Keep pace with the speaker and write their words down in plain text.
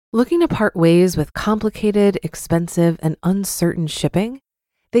Looking to part ways with complicated, expensive, and uncertain shipping?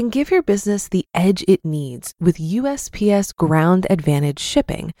 Then give your business the edge it needs with USPS Ground Advantage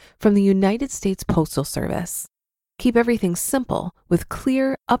shipping from the United States Postal Service. Keep everything simple with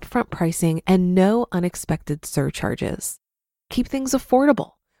clear, upfront pricing and no unexpected surcharges. Keep things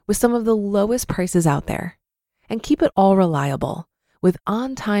affordable with some of the lowest prices out there. And keep it all reliable with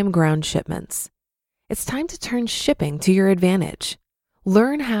on-time ground shipments. It's time to turn shipping to your advantage.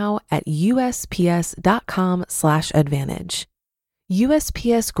 Learn how at USPS.com/advantage.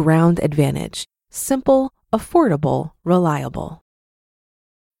 USPS Ground Advantage. Simple, affordable, reliable.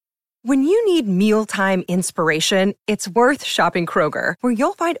 When you need mealtime inspiration, it's worth shopping Kroger, where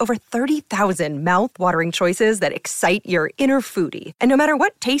you'll find over 30,000 mouth-watering choices that excite your inner foodie. And no matter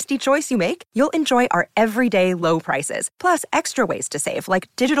what tasty choice you make, you'll enjoy our everyday low prices, plus extra ways to save, like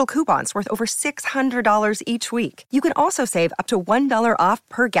digital coupons worth over $600 each week. You can also save up to $1 off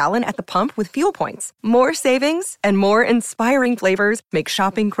per gallon at the pump with fuel points. More savings and more inspiring flavors make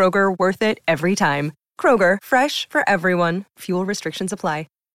shopping Kroger worth it every time. Kroger, fresh for everyone. Fuel restrictions apply.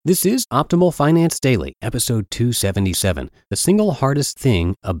 This is Optimal Finance Daily, episode 277, The Single Hardest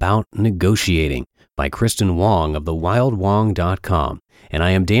Thing About Negotiating, by Kristen Wong of thewildwong.com. And I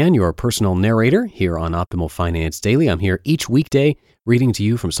am Dan, your personal narrator here on Optimal Finance Daily. I'm here each weekday reading to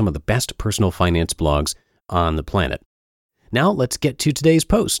you from some of the best personal finance blogs on the planet. Now let's get to today's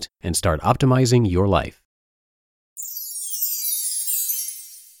post and start optimizing your life.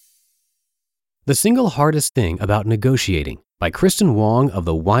 The Single Hardest Thing About Negotiating, by Kristen Wong of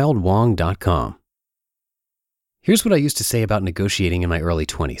thewildwong.com. Here's what I used to say about negotiating in my early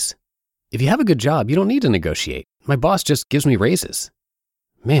 20s. If you have a good job, you don't need to negotiate. My boss just gives me raises.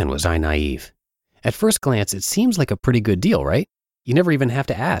 Man, was I naive. At first glance, it seems like a pretty good deal, right? You never even have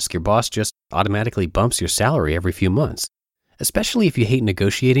to ask. Your boss just automatically bumps your salary every few months. Especially if you hate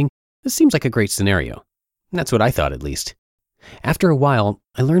negotiating, this seems like a great scenario. That's what I thought, at least. After a while,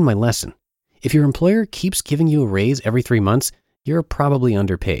 I learned my lesson. If your employer keeps giving you a raise every 3 months, you're probably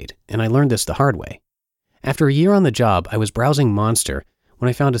underpaid, and I learned this the hard way. After a year on the job, I was browsing Monster when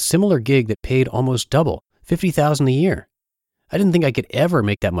I found a similar gig that paid almost double, $50,000 a year. I didn't think I could ever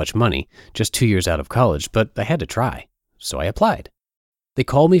make that much money, just 2 years out of college, but I had to try, so I applied. They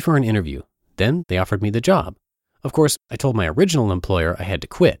called me for an interview. Then they offered me the job. Of course, I told my original employer I had to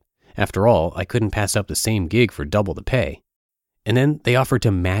quit. After all, I couldn't pass up the same gig for double the pay. And then they offered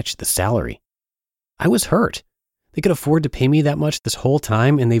to match the salary. I was hurt. They could afford to pay me that much this whole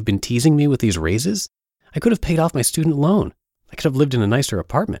time, and they've been teasing me with these raises? I could have paid off my student loan. I could have lived in a nicer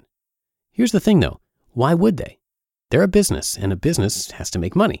apartment. Here's the thing, though. Why would they? They're a business, and a business has to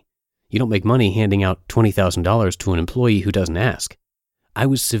make money. You don't make money handing out $20,000 to an employee who doesn't ask. I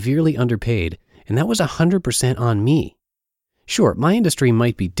was severely underpaid, and that was 100% on me. Sure, my industry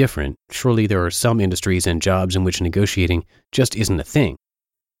might be different. Surely there are some industries and jobs in which negotiating just isn't a thing.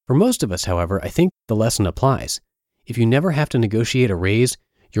 For most of us, however, I think the lesson applies. If you never have to negotiate a raise,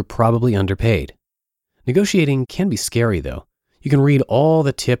 you're probably underpaid. Negotiating can be scary, though. You can read all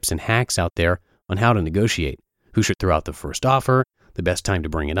the tips and hacks out there on how to negotiate, who should throw out the first offer, the best time to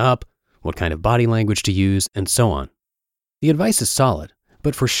bring it up, what kind of body language to use, and so on. The advice is solid,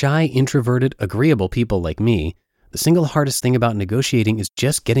 but for shy, introverted, agreeable people like me, the single hardest thing about negotiating is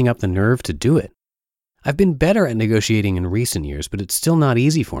just getting up the nerve to do it. I've been better at negotiating in recent years, but it's still not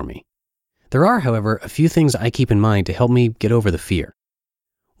easy for me. There are, however, a few things I keep in mind to help me get over the fear.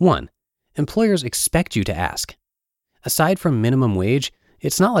 1. Employers expect you to ask. Aside from minimum wage,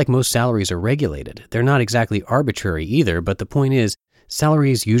 it's not like most salaries are regulated. They're not exactly arbitrary either, but the point is,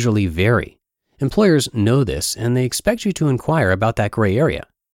 salaries usually vary. Employers know this, and they expect you to inquire about that gray area.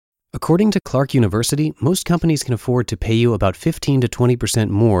 According to Clark University, most companies can afford to pay you about 15 to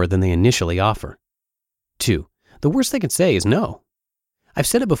 20% more than they initially offer. 2. The worst they can say is no. I've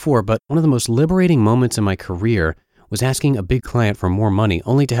said it before, but one of the most liberating moments in my career was asking a big client for more money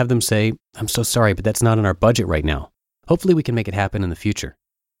only to have them say, "I'm so sorry, but that's not in our budget right now. Hopefully we can make it happen in the future."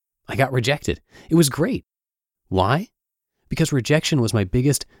 I got rejected. It was great. Why? Because rejection was my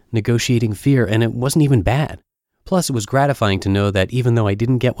biggest negotiating fear, and it wasn't even bad. Plus, it was gratifying to know that even though I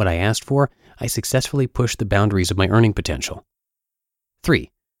didn't get what I asked for, I successfully pushed the boundaries of my earning potential. 3.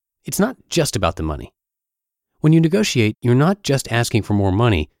 It's not just about the money. When you negotiate, you're not just asking for more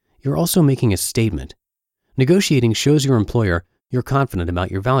money, you're also making a statement. Negotiating shows your employer you're confident about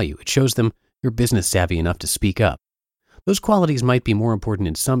your value. It shows them you're business savvy enough to speak up. Those qualities might be more important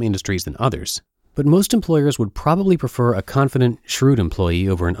in some industries than others, but most employers would probably prefer a confident, shrewd employee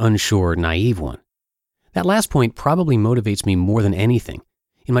over an unsure, naive one. That last point probably motivates me more than anything.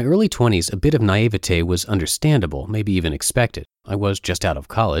 In my early 20s, a bit of naivete was understandable, maybe even expected. I was just out of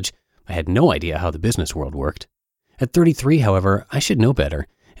college. I had no idea how the business world worked. At 33, however, I should know better,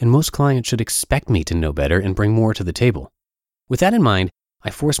 and most clients should expect me to know better and bring more to the table. With that in mind, I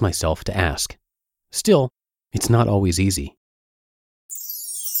force myself to ask. Still, it's not always easy.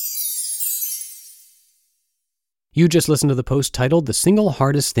 You just listened to the post titled The Single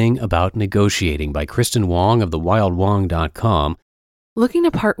Hardest Thing About Negotiating by Kristen Wong of thewildwong.com. Looking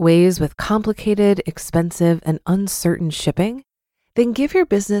to part ways with complicated, expensive, and uncertain shipping? Then give your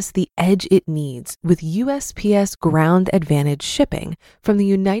business the edge it needs with USPS Ground Advantage shipping from the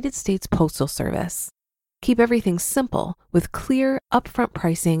United States Postal Service. Keep everything simple with clear, upfront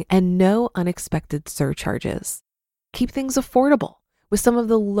pricing and no unexpected surcharges. Keep things affordable with some of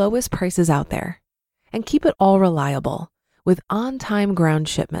the lowest prices out there. And keep it all reliable with on-time ground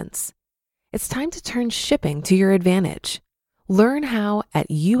shipments. It's time to turn shipping to your advantage. Learn how at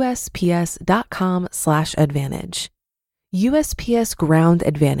USPS.com/advantage. USPS Ground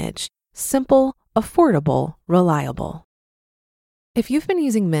Advantage. Simple, affordable, reliable. If you've been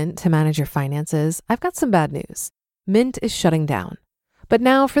using Mint to manage your finances, I've got some bad news. Mint is shutting down. But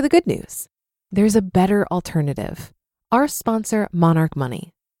now for the good news. There's a better alternative. Our sponsor, Monarch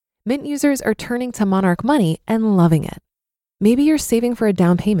Money. Mint users are turning to Monarch Money and loving it. Maybe you're saving for a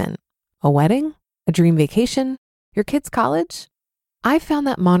down payment, a wedding, a dream vacation, your kid's college. I've found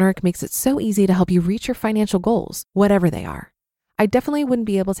that Monarch makes it so easy to help you reach your financial goals, whatever they are. I definitely wouldn't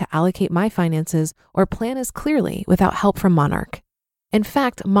be able to allocate my finances or plan as clearly without help from Monarch. In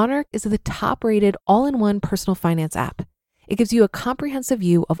fact, Monarch is the top-rated all-in-one personal finance app. It gives you a comprehensive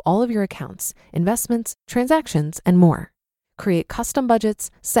view of all of your accounts, investments, transactions, and more. Create custom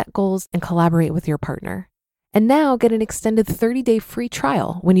budgets, set goals, and collaborate with your partner. And now get an extended 30-day free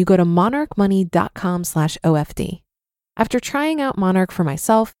trial when you go to monarchmoney.com/OFD. After trying out Monarch for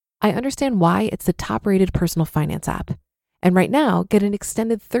myself, I understand why it's the top-rated personal finance app. And right now, get an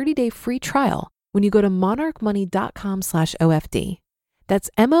extended 30-day free trial when you go to monarchmoney.com/OFD. That's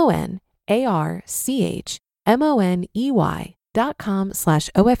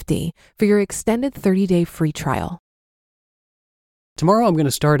monarchmoney.com/OFD for your extended 30-day free trial. Tomorrow I'm going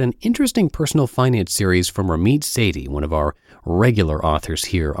to start an interesting personal finance series from Ramit Sethi, one of our regular authors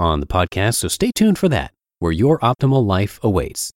here on the podcast, so stay tuned for that, where your optimal life awaits.